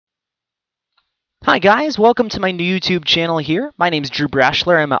Hi guys, welcome to my new YouTube channel here. My name is Drew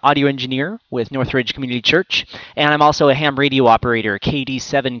Brashler. I'm an audio engineer with Northridge Community Church, and I'm also a ham radio operator.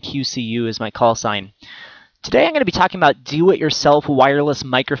 KD7QCU is my call sign. Today I'm going to be talking about do-it-yourself wireless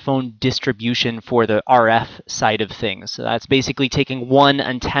microphone distribution for the RF side of things. So that's basically taking one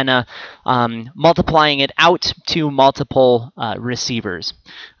antenna, multiplying it out to multiple receivers.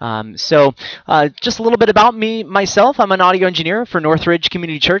 Just a little bit about myself. I'm an audio engineer for Northridge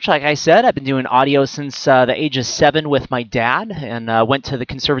Community Church. Like I said, I've been doing audio since the age of 7 with my dad, and went to the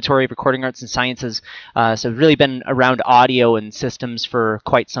Conservatory of Recording Arts and Sciences. So I've really been around audio and systems for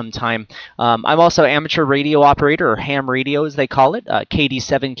quite some time. I'm also amateur radio operator, or ham radio as they call it,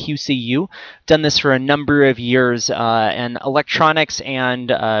 KD7QCU. Done this for a number of years, and electronics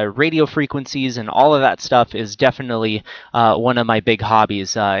and radio frequencies and all of that stuff is definitely one of my big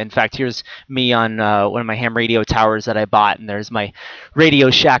hobbies. In fact, here's me on one of my ham radio towers that I bought, and there's my Radio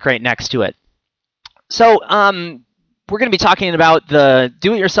Shack right next to it. So we're going to be talking about the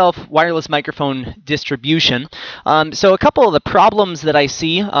do-it-yourself wireless microphone distribution. So a couple of the problems that I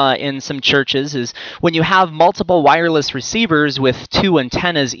see in some churches is when you have multiple wireless receivers with 2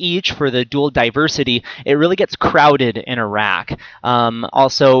 antennas each for the dual diversity, it really gets crowded in a rack.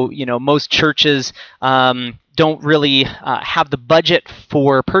 Also, most churches don't really have the budget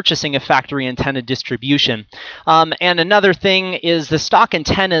for purchasing a factory antenna distribution. And another thing is the stock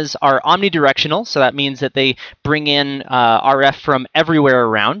antennas are omnidirectional, so that means that they bring in RF from everywhere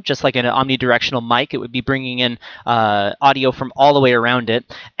around, just like an omnidirectional mic. It would be bringing in audio from all the way around it.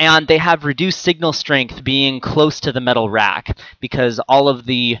 And they have reduced signal strength being close to the metal rack, because all of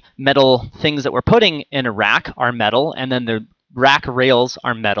the metal things that we're putting in a rack are metal, and then the rack rails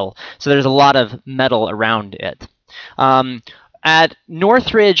are metal, so there's a lot of metal around it. At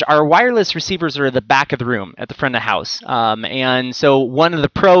Northridge, our wireless receivers are at the back of the room, at the front of the house. And so one of the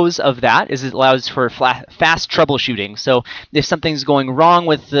pros of that is it allows for fast troubleshooting. So if something's going wrong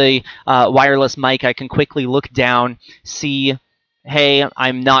with the wireless mic, I can quickly look down, see, hey,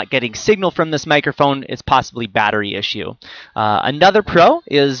 I'm not getting signal from this microphone, it's possibly battery issue. Another pro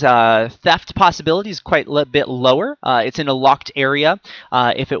is theft possibility is quite a bit lower. It's in a locked area.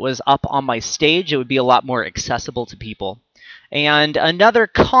 If it was up on my stage, it would be a lot more accessible to people. And another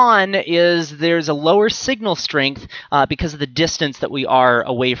con is there's a lower signal strength because of the distance that we are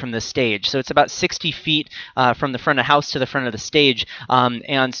away from the stage. So it's about 60 feet from the front of the house to the front of the stage.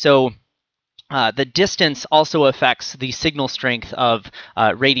 And so the distance also affects the signal strength of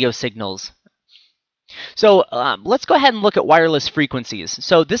radio signals. So let's go ahead and look at wireless frequencies.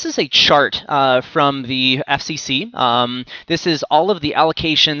 So this is a chart from the FCC. This is all of the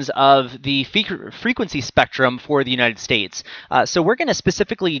allocations of the frequency spectrum for the United States. So we're going to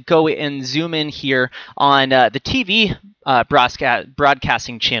specifically go and zoom in here on the TV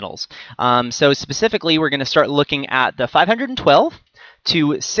broadcasting channels. So specifically, we're going to start looking at the 512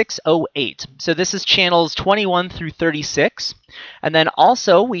 to 608. So this is channels 21 through 36. And then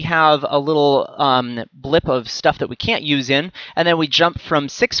also we have a little blip of stuff that we can't use in, and then we jump from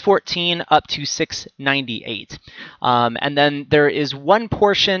 614 up to 698. And then there is one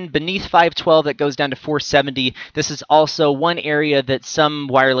portion beneath 512 that goes down to 470. This is also one area that some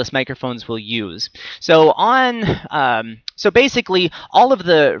wireless microphones will use. So so basically, all of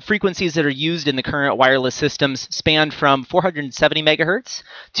the frequencies that are used in the current wireless systems span from 470 megahertz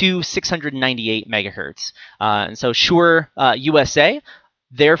to 698 megahertz. And so Shure USA,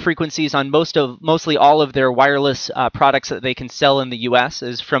 their frequencies on mostly all of their wireless products that they can sell in the US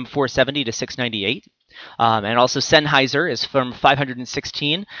is from 470 to 698. And also Sennheiser is from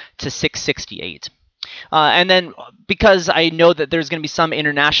 516 to 668. And then because I know that there's going to be some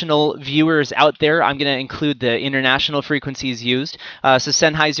international viewers out there, I'm going to include the international frequencies used. So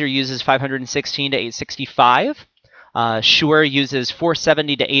Sennheiser uses 516 to 865. Shure uses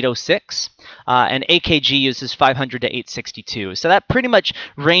 470 to 806, and AKG uses 500 to 862. So that pretty much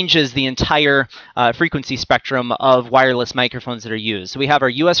ranges the entire frequency spectrum of wireless microphones that are used. So we have our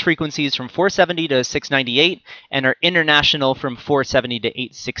US frequencies from 470 to 698, and our international from 470 to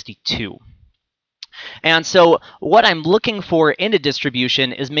 862. And so what I'm looking for in a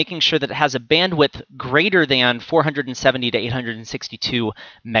distribution is making sure that it has a bandwidth greater than 470 to 862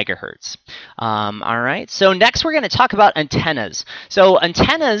 megahertz. All right, so next we're going to talk about antennas. So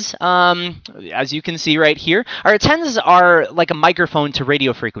antennas, as you can see right here, our antennas are like a microphone to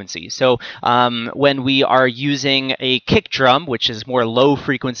radio frequency. So when we are using a kick drum, which is more low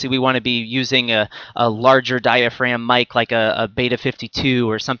frequency, we want to be using a larger diaphragm mic like a Beta 52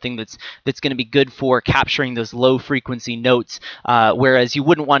 or something that's going to be good for for capturing those low frequency notes, whereas you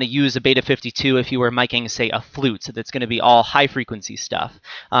wouldn't want to use a Beta 52 if you were miking, say, a flute. So that's going to be all high frequency stuff.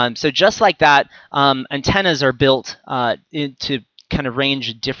 So just like that, antennas are built to kind of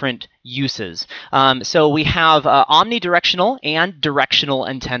range different uses. So we have omnidirectional and directional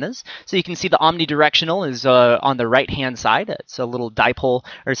antennas. So you can see the omnidirectional is on the right-hand side. It's a little dipole,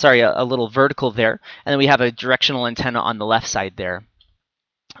 or sorry, a little vertical there. And then we have a directional antenna on the left side there.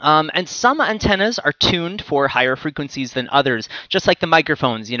 And some antennas are tuned for higher frequencies than others, just like the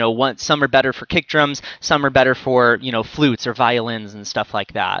microphones. Some are better for kick drums, some are better for, flutes or violins and stuff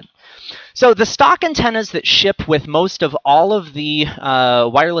like that. So the stock antennas that ship with most of all of the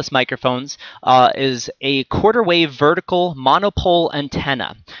wireless microphones is a quarter wave vertical monopole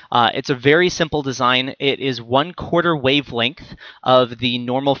antenna. It's a very simple design. It is 1/4 wavelength of the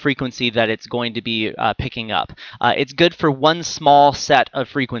normal frequency that it's going to be picking up. It's good for one small set of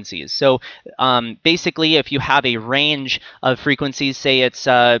frequencies. So basically, if you have a range of frequencies, say it's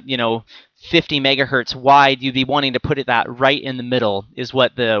 50 megahertz wide, you'd be wanting to put that right in the middle, is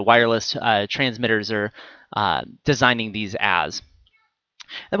what the wireless transmitters are designing these as.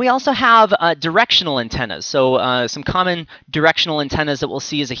 Then we also have directional antennas. So some common directional antennas that we'll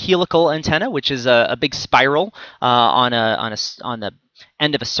see is a helical antenna, which is a big spiral on the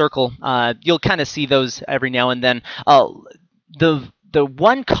end of a circle. You'll kind of see those every now and then. The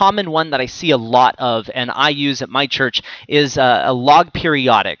one common one that I see a lot of, and I use at my church, is a log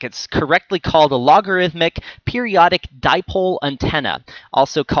periodic. It's correctly called a logarithmic periodic dipole antenna,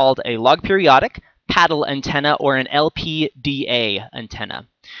 also called a log periodic paddle antenna or an LPDA antenna.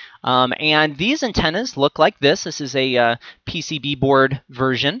 And these antennas look like this. This is a PCB board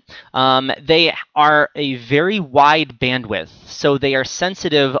version. They are a very wide bandwidth, so they are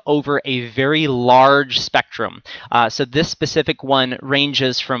sensitive over a very large spectrum. So this specific one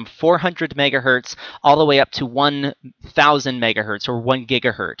ranges from 400 megahertz all the way up to 1,000 megahertz or 1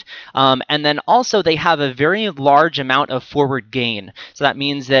 gigahertz. And then also they have a very large amount of forward gain. So that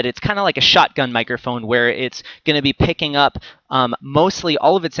means that it's kind of like a shotgun microphone where it's going to be picking up mostly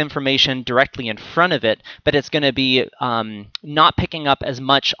all of its information directly in front of it, but it's going to be not picking up as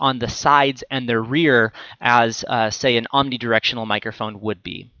much on the sides and the rear as, say, an omnidirectional microphone would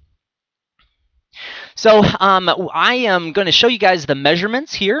be. So I am going to show you guys the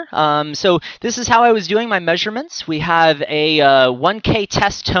measurements here. So this is how I was doing my measurements. We have a 1K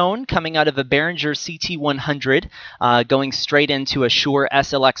test tone coming out of a Behringer CT100 going straight into a Shure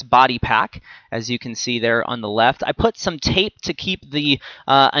SLX body pack, as you can see there on the left. I put some tape to keep the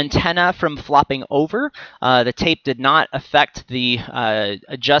antenna from flopping over. The tape did not affect the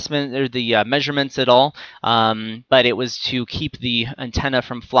adjustment or the measurements at all, but it was to keep the antenna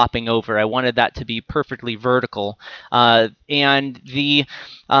from flopping over. I wanted that to be perfectly vertical. And the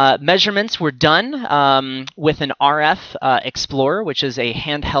measurements were done with an RF Explorer, which is a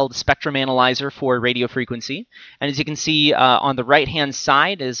handheld spectrum analyzer for radio frequency. And as you can see on the right-hand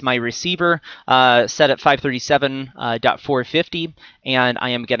side is my receiver set at 537.450, and I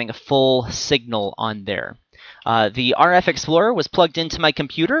am getting a full signal on there. The RF Explorer was plugged into my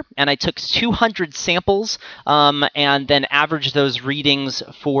computer, and I took 200 samples and then averaged those readings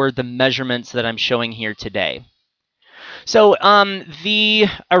for the measurements that I'm showing here today. So the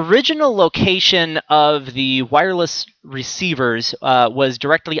original location of the wireless receivers was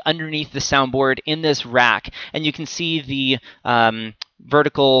directly underneath the soundboard in this rack, and you can see the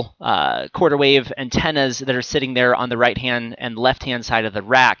vertical quarter wave antennas that are sitting there on the right hand and left hand side of the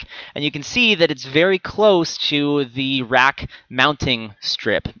rack, and you can see that it's very close to the rack mounting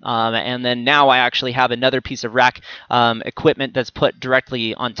strip. And then now I actually have another piece of rack equipment that's put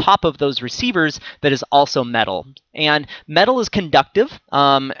directly on top of those receivers that is also metal. And metal is conductive,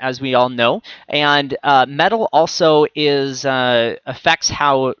 as we all know, and metal also affects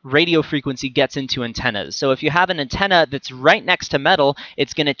how radio frequency gets into antennas. So if you have an antenna that's right next to metal,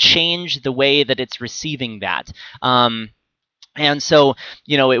 it's going to change the way that it's receiving that. And so,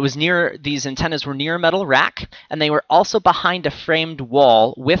 these antennas were near a metal rack, and they were also behind a framed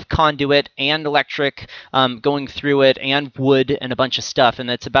wall with conduit and electric going through it, and wood and a bunch of stuff. And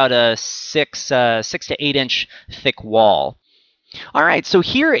it's about a 6 to 8 inch thick wall. All right, so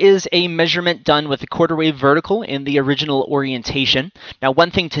here is a measurement done with the quarter wave vertical in the original orientation. Now, one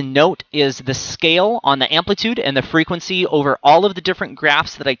thing to note is the scale on the amplitude and the frequency over all of the different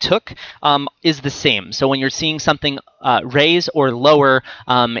graphs that I took is the same. So when you're seeing something raise or lower,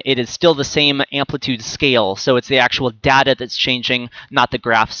 it is still the same amplitude scale. So it's the actual data that's changing, not the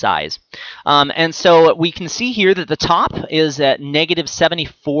graph size. And so we can see here that the top is at negative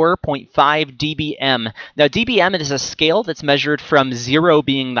 74.5 dBm. Now, dBm is a scale that's measured from 0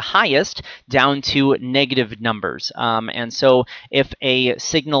 being the highest down to negative numbers. And so if a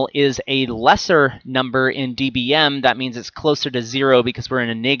signal is a lesser number in dBm, that means it's closer to 0 because we're in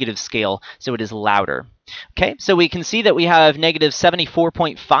a negative scale, so it is louder. Okay, so we can see that we have negative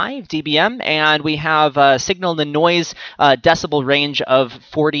 74.5 dBm, and we have a signal-to-noise decibel range of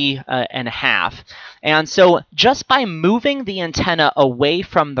 40 and a half. And so just by moving the antenna away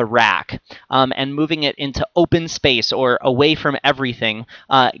from the rack and moving it into open space or away from everything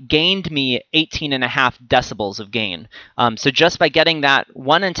gained me 18.5 decibels of gain. So just by getting that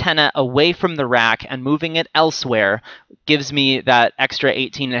one antenna away from the rack and moving it elsewhere gives me that extra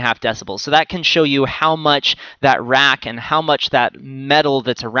 18.5 decibels. So that can show you how much that rack and how much that metal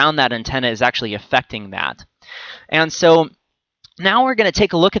that's around that antenna is actually affecting that. And so now we're going to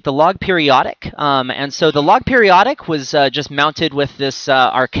take a look at the log periodic. And so the log periodic was just mounted with this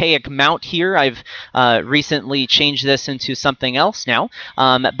archaic mount here. I've recently changed this into something else now.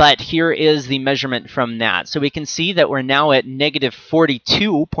 But here is the measurement from that. So we can see that we're now at negative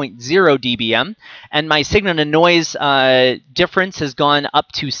 42.0 dBm. And my signal-to-noise difference has gone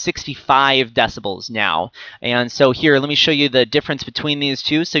up to 65 decibels now. And so here, let me show you the difference between these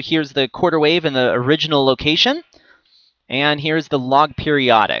two. So here's the quarter wave in the original location. And here's the log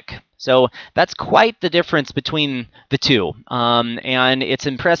periodic. So that's quite the difference between the two. And it's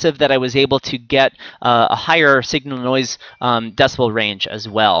impressive that I was able to get a higher signal-to-noise decibel range as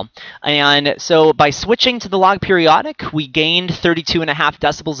well. And so by switching to the log periodic, we gained 32.5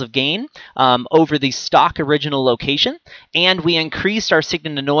 decibels of gain over the stock original location. And we increased our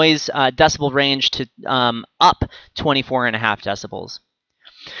signal-to-noise decibel range to up 24.5 decibels.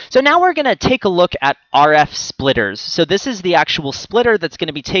 So now we're going to take a look at RF splitters. So this is the actual splitter that's going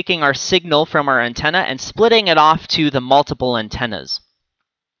to be taking our signal from our antenna and splitting it off to the multiple antennas.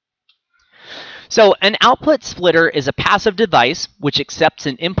 So an output splitter is a passive device which accepts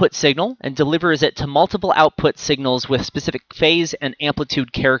an input signal and delivers it to multiple output signals with specific phase and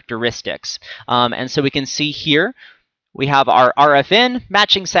amplitude characteristics. And so we can see here we have our RF in,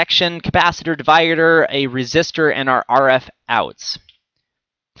 matching section, capacitor, divider, a resistor, and our RF outs.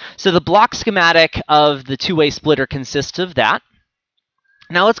 So the block schematic of the two-way splitter consists of that.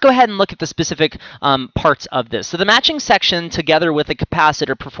 Now let's go ahead and look at the specific parts of this. So the matching section together with the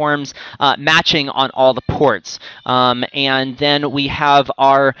capacitor performs matching on all the ports. And then we have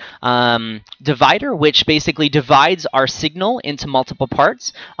our divider, which basically divides our signal into multiple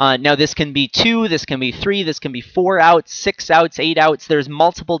parts. Now this can be 2, this can be 3, this can be 4 outs, 6 outs, 8 outs. There's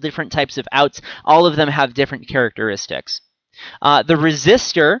multiple different types of outs. All of them have different characteristics. The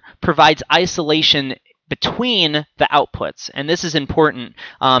resistor provides isolation between the outputs, and this is important,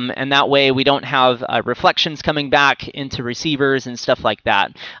 and that way we don't have reflections coming back into receivers and stuff like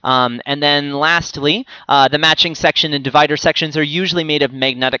that. And then lastly, the matching section and divider sections are usually made of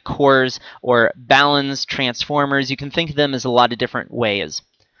magnetic cores or balance transformers. You can think of them as a lot of different ways.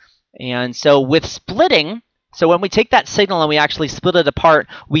 And so with splitting, so when we take that signal and we actually split it apart,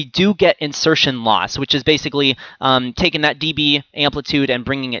 we do get insertion loss, which is basically taking that dB amplitude and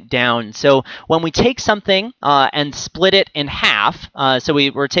bringing it down. So when we take something and split it in half, so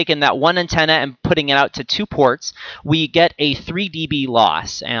we're taking that one antenna and putting it out to 2 ports, we get a 3 dB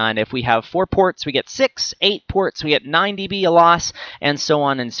loss. And if we have 4 ports, we get 6, 8 ports, we get 9 dB loss, and so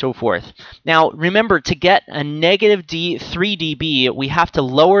on and so forth. Now, remember, to get a negative 3 dB, we have to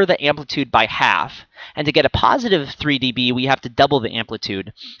lower the amplitude by half. And to get a positive 3 dB, we have to double the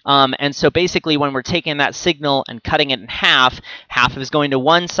amplitude. And so basically, when we're taking that signal and cutting it in half, half is going to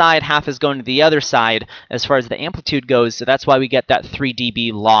one side, half is going to the other side as far as the amplitude goes. So that's why we get that 3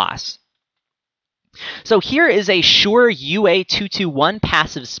 dB loss. So here is a Shure UA221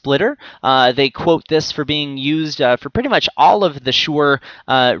 passive splitter. They quote this for being used for pretty much all of the Shure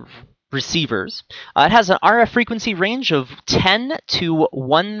receivers. It has an RF frequency range of 10 to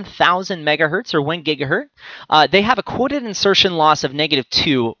 1,000 megahertz or 1 gigahertz. They have a quoted insertion loss of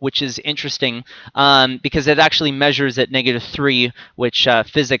 -2, which is interesting because it actually measures at -3, which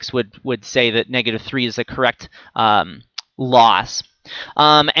physics would say that -3 is the correct loss.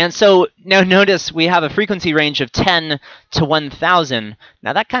 And so now notice we have a frequency range of 10 to 1,000.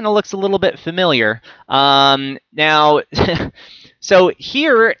 Now that kind of looks a little bit familiar. Now, so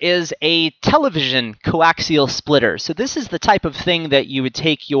here is a television coaxial splitter. So this is the type of thing that you would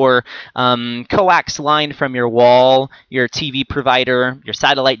take your coax line from your wall, your TV provider, your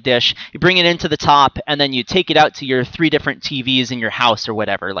satellite dish, you bring it into the top, and then you take it out to your 3 different TVs in your house or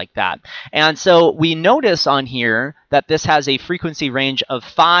whatever like that. And so we notice on here that this has a frequency range of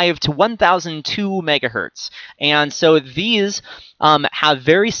 5 to 1002 megahertz. And so these have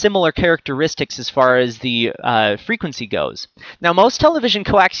very similar characteristics as far as the frequency goes. Now, most television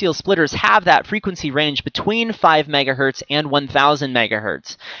coaxial splitters have that frequency range between 5 megahertz and 1000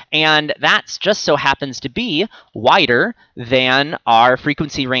 megahertz. And that just so happens to be wider than our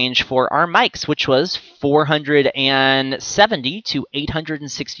frequency range for our mics, which was 470 to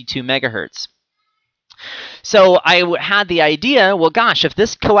 862 megahertz. So I had the idea, well, gosh, if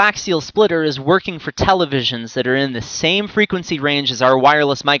this coaxial splitter is working for televisions that are in the same frequency range as our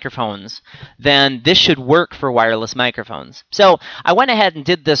wireless microphones, then this should work for wireless microphones. So I went ahead and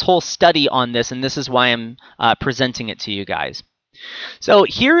did this whole study on this, and this is why I'm presenting it to you guys. So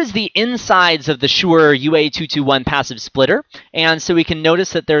here is the insides of the Shure UA221 passive splitter, and so we can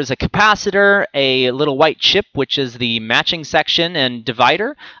notice that there's a capacitor, a little white chip, which is the matching section and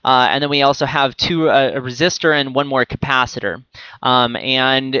divider, and then we also have a resistor and one more capacitor.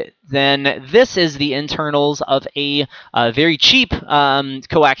 And then this is the internals of a very cheap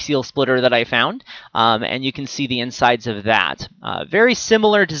coaxial splitter that I found, and you can see the insides of that. Very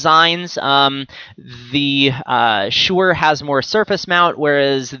similar designs. The Shure has more surface mount,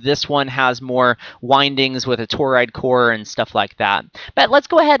 whereas this one has more windings with a toroid core and stuff like that. But let's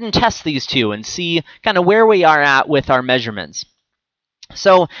go ahead and test these two and see kind of where we are at with our measurements.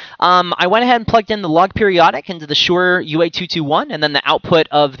 So I went ahead and plugged in the log periodic into the Shure UA221, and then the output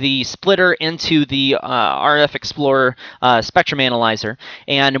of the splitter into the RF Explorer spectrum analyzer,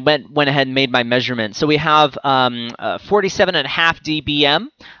 and went ahead and made my measurement. So we have 47.5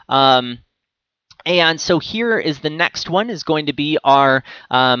 dBm. And so here is the next one is going to be our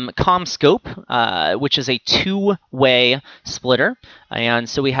CommScope, which is a two-way splitter. And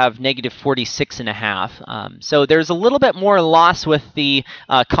so we have negative 46.5. So there's a little bit more loss with the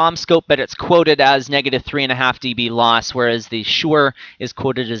CommScope, but it's quoted as negative 3.5 dB loss, whereas the Shure is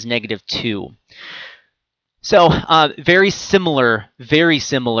quoted as negative 2. So very similar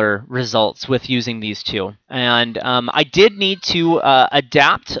results with using these two. And I did need to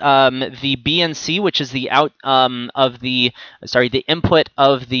adapt the BNC, which is the the input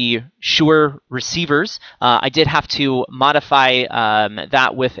of the Shure receivers. I did have to modify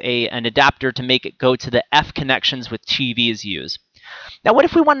that with an adapter to make it go to the F connections with TVs use. Now, what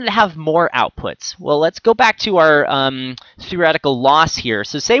if we wanted to have more outputs? Well, let's go back to our theoretical loss here.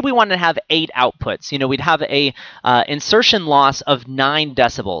 So say we wanted to have 8 outputs. You know, we'd have a insertion loss of 9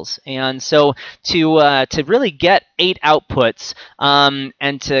 decibels. And so to really get 8 outputs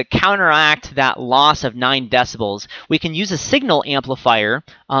and to counteract that loss of 9 decibels, we can use a signal amplifier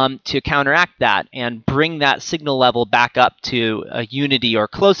to counteract that and bring that signal level back up to a unity or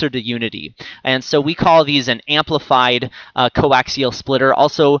closer to unity. And so we call these an amplified coaxial splitter.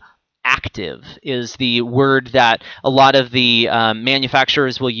 Also, active is the word that a lot of the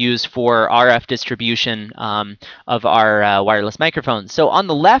manufacturers will use for RF distribution of our wireless microphones. So on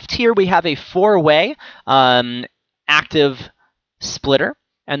the left here, we have a 4-way active splitter.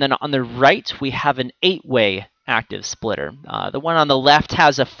 And then on the right, we have an 8-way active splitter. The one on the left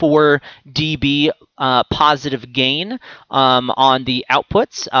has a 4 dB positive gain on the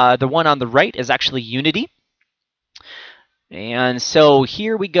outputs. The one on the right is actually unity. And so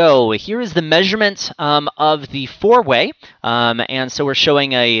here we go. Here is the measurement of the 4-way. And so we're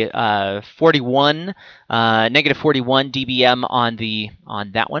showing a negative 41 dBm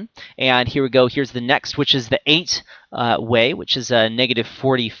on that one. And here we go. Here's the next, which is the 8-way, which is a negative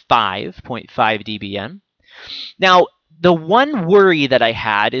 45.5 dBm. Now, the one worry that I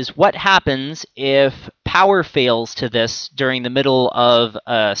had is what happens if power fails to this during the middle of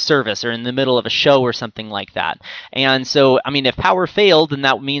a service or in the middle of a show or something like that. And so, I mean, if power failed, then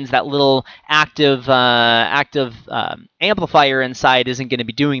that means that little active amplifier inside isn't going to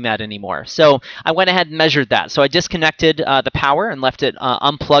be doing that anymore. So I went ahead and measured that. So I disconnected the power and left it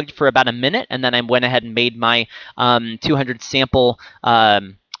unplugged for about a minute, and then I went ahead and made my 200 sample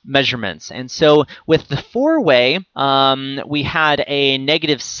measurements. And so with the 4-way, we had a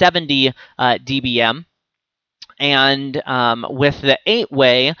negative 70 dBm. And with the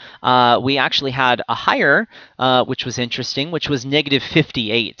 8-way, we actually had a higher, which was interesting, which was negative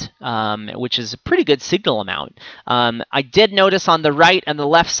 58, which is a pretty good signal amount. I did notice on the right and the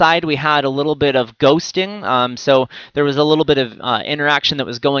left side we had a little bit of ghosting, so there was a little bit of interaction that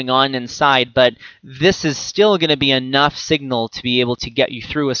was going on inside, but this is still going to be enough signal to be able to get you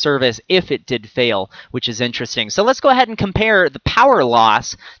through a service if it did fail, which is interesting. So let's go ahead and compare the power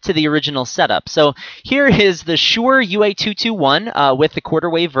loss to the original setup. So here is the Shure UA221 with the quarter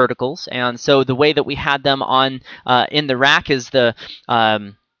wave verticals, and so the way that we had them on in the rack is the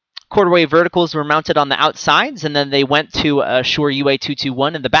quarter wave verticals were mounted on the outsides, and then they went to a Shure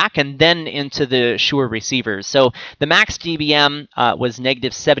UA221 in the back, and then into the Shure receivers. So the max dBm was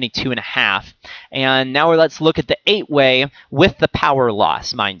negative 72.5. And now let's look at the 8-way with the power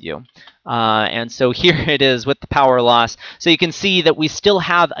loss, mind you. And so here it is with the power loss. So you can see that we still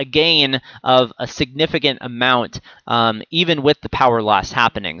have a gain of a significant amount, even with the power loss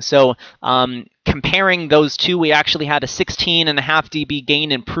happening. So comparing those two, we actually had a 16.5 dB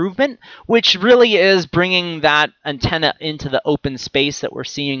gain improvement, which really is bringing that antenna into the open space that we're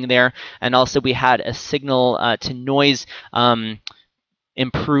seeing there. And also we had a signal to noise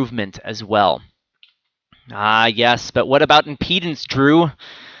improvement as well. Yes, but what about impedance, Drew?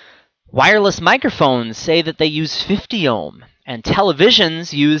 Wireless microphones say that they use 50 ohm, and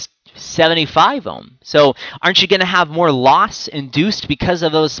televisions use 75 ohm. So aren't you going to have more loss induced because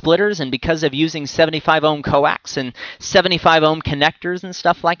of those splitters and because of using 75 ohm coax and 75 ohm connectors and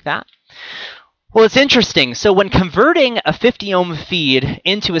stuff like that? Well, it's interesting. So when converting a 50 ohm feed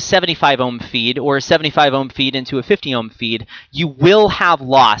into a 75 ohm feed, or a 75 ohm feed into a 50 ohm feed, you will have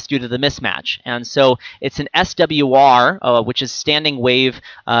loss due to the mismatch. And so it's an SWR, which is standing wave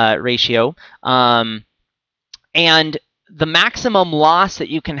ratio. And the maximum loss that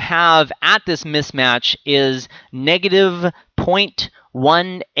you can have at this mismatch is negative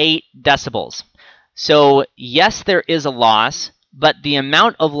 0.18 decibels. So yes, there is a loss, but the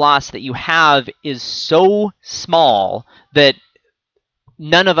amount of loss that you have is so small that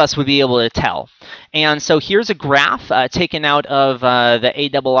none of us would be able to tell. And so here's a graph taken out of the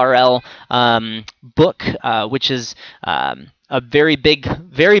ARRL book, which is a very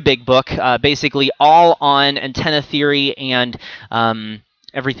big book, basically all on antenna theory and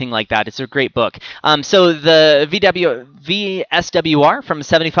everything like that. It's a great book. So the VSWR from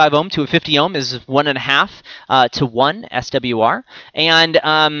 75 ohm to a 50 ohm is 1.5 to 1 SWR.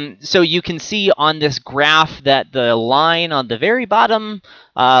 And so you can see on this graph that the line on the very bottom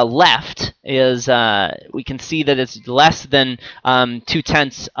left is, we can see that it's less than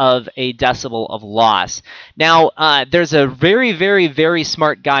 0.2 of a decibel of loss. Now, there's a very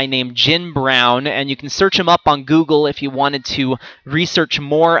smart guy named Jin Brown, and you can search him up on Google if you wanted to research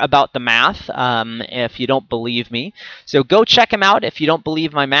more about the math, if you don't believe me. So go check him out if you don't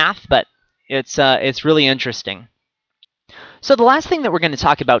believe my math, but it's really interesting. So the last thing that we're going to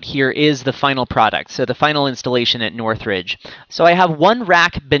talk about here is the final product, so the final installation at Northridge. So I have one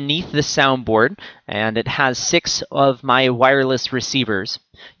rack beneath the soundboard, and it has 6 of my wireless receivers.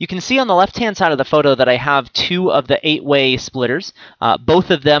 You can see on the left-hand side of the photo that I have 2 of the 8-way splitters. Both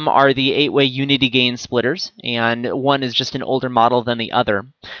of them are the 8-way unity gain splitters, and one is just an older model than the other.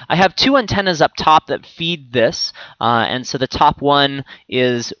 I have 2 antennas up top that feed this, and so the top one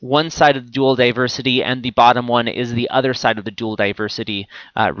is one side of the dual diversity, and the bottom one is the other side of the dual diversity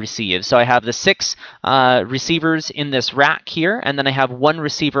receive. So I have the 6 receivers in this rack here, and then I have one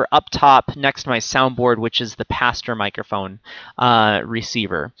receiver up top next to my soundboard, which is the pastor microphone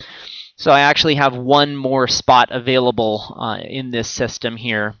receiver. So I actually have one more spot available in this system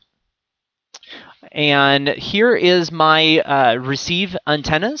here. And here is my receive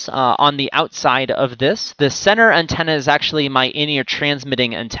antennas on the outside of this. The center antenna is actually my in-ear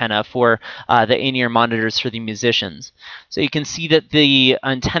transmitting antenna for the in-ear monitors for the musicians. So you can see that the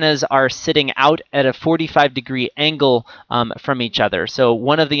antennas are sitting out at a 45-degree angle from each other. So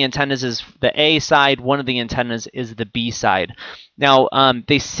one of the antennas is the A side, one of the antennas is the B side. Now,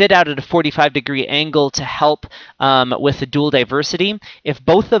 they sit out at a 45-degree angle to help with the dual diversity. If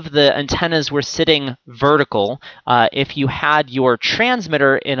both of the antennas were sitting vertical, if you had your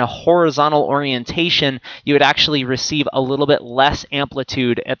transmitter in a horizontal orientation, you would actually receive a little bit less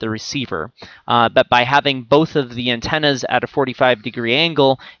amplitude at the receiver. But by having both of the antennas at a 45-degree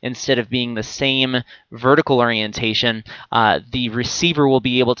angle, instead of being the same vertical orientation, the receiver will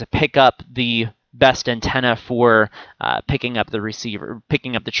be able to pick up the best antenna for picking up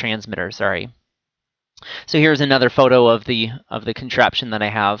the transmitter, sorry. So here's another photo of the contraption that I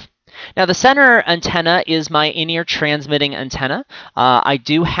have. Now the center antenna is my in-ear transmitting antenna. I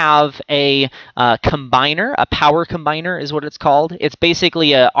do have a combiner, a power combiner is what it's called. It's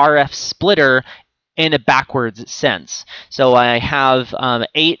basically a RF splitter in a backwards sense. So I have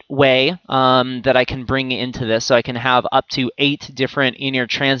 8-way that I can bring into this. So I can have up to 8 different in-ear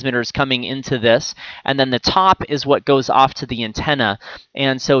transmitters coming into this. And then the top is what goes off to the antenna.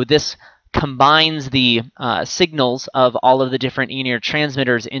 And so this combines the signals of all of the different in-ear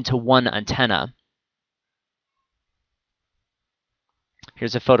transmitters into one antenna.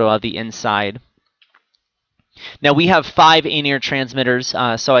 Here's a photo of the inside. Now we have 5 in-ear transmitters,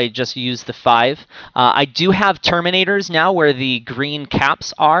 so I just used the 5. I do have terminators now where the green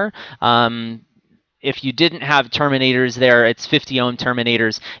caps are. If you didn't have terminators there, it's 50 ohm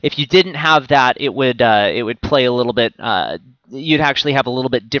terminators. If you didn't have that, it would play a little bit. You'd actually have a little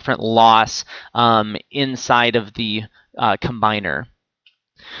bit different loss inside of the combiner.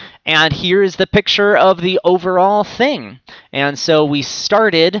 And here is the picture of the overall thing. And so we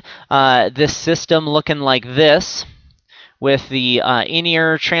started this system looking like this, with the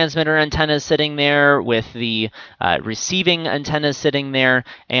in-ear transmitter antennas sitting there, with the receiving antennas sitting there,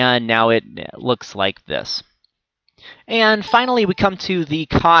 and now it looks like this. And finally, we come to the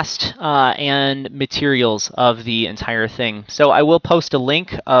cost and materials of the entire thing. So I will post a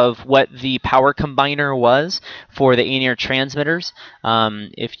link of what the power combiner was for the in-ear transmitters.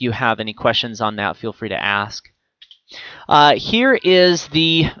 If you have any questions on that, feel free to ask. Here is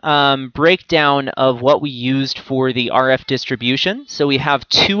the breakdown of what we used for the RF distribution. So we have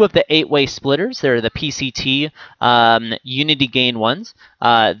 2 of the 8-way splitters. They're the PCT unity gain ones.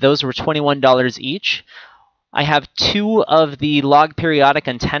 Those were $21 each. I have 2 of the log periodic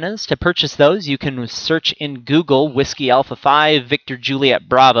antennas. To purchase those, you can search in Google Whiskey Alpha 5 Victor Juliet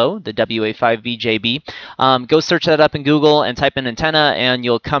Bravo, the WA5VJB. Go search that up in Google and type in antenna, and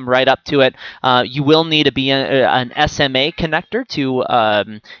you'll come right up to it. You will need an SMA connector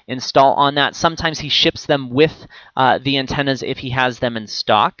to install on that. Sometimes he ships them with the antennas if he has them in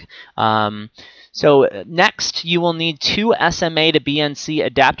stock. So next, you will need 2 SMA to BNC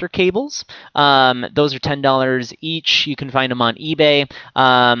adapter cables. Those are $10 each. You can find them on eBay.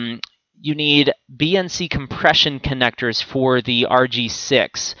 You need BNC compression connectors for the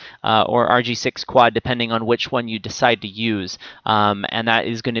RG6 or RG6 quad, depending on which one you decide to use. And that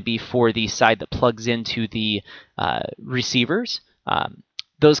is going to be for the side that plugs into the receivers.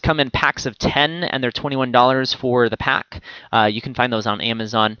 Those come in packs of 10, and they're $21 for the pack. You can find those on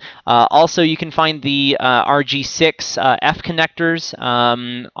Amazon. Also, you can find the RG6 F connectors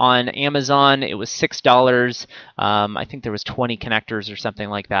on Amazon. It was $6. I think there was 20 connectors or something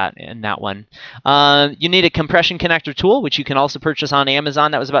like that in that one. You need a compression connector tool, which you can also purchase on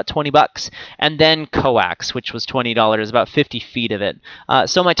Amazon. That was about 20 bucks. And then coax, which was $20, about 50 feet of it.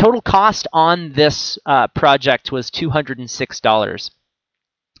 So my total cost on this project was $206.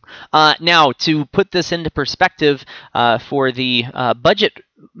 Now, to put this into perspective for the budget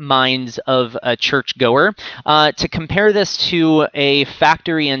minds of a churchgoer, to compare this to a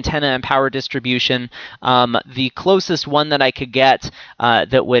factory antenna and power distribution, the closest one that I could get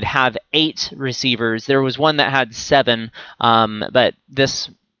that would have 8 receivers, there was one that had 7, but this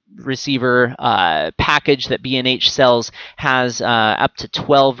receiver package that B&H sells has up to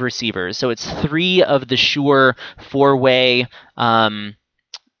 12 receivers. So it's 3 of the Shure 4-way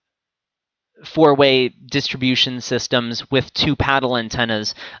distribution systems with 2 paddle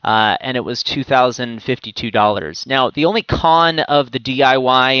antennas, and it was $2,052. Now, the only con of the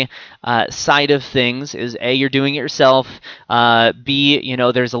DIY side of things is A, you're doing it yourself, B,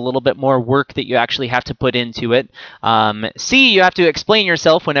 there's a little bit more work that you actually have to put into it, C, you have to explain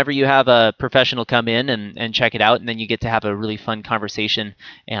yourself whenever you have a professional come in and check it out, and then you get to have a really fun conversation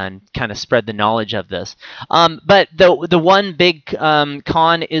and kind of spread the knowledge of this. But the one big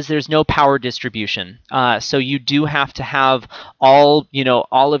con is there's no power distribution. So you do have to have all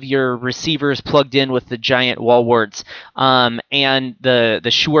of your receivers plugged in with the giant wall warts, and the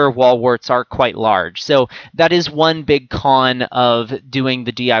Shure wall warts are quite large. So that is one big con of doing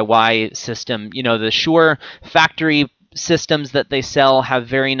the DIY system. The Shure factory systems that they sell have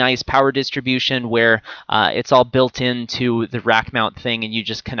very nice power distribution where it's all built into the rack mount thing, and you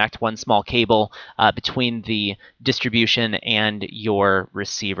just connect one small cable between the distribution and your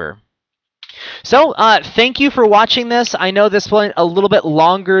receiver. So thank you for watching this. I know this went a little bit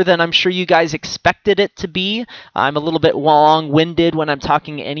longer than I'm sure you guys expected it to be. I'm a little bit long-winded when I'm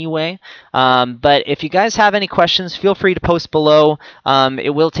talking anyway. But if you guys have any questions, feel free to post below.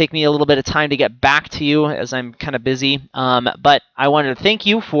 It will take me a little bit of time to get back to you as I'm kind of busy. But I wanted to thank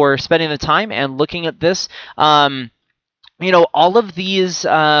you for spending the time and looking at this. All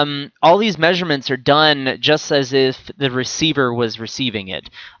these measurements are done just as if the receiver was receiving it.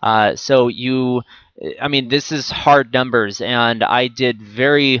 This is hard numbers, and I did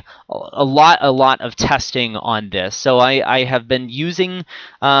a lot of testing on this. So I have been using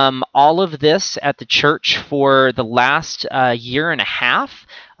all of this at the church for the last year and a half,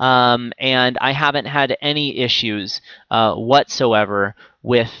 and I haven't had any issues whatsoever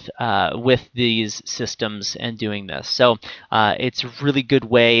with these systems and doing this. So it's a really good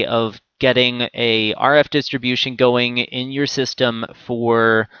way of getting a RF distribution going in your system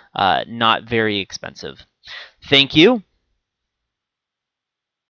for not very expensive. Thank you.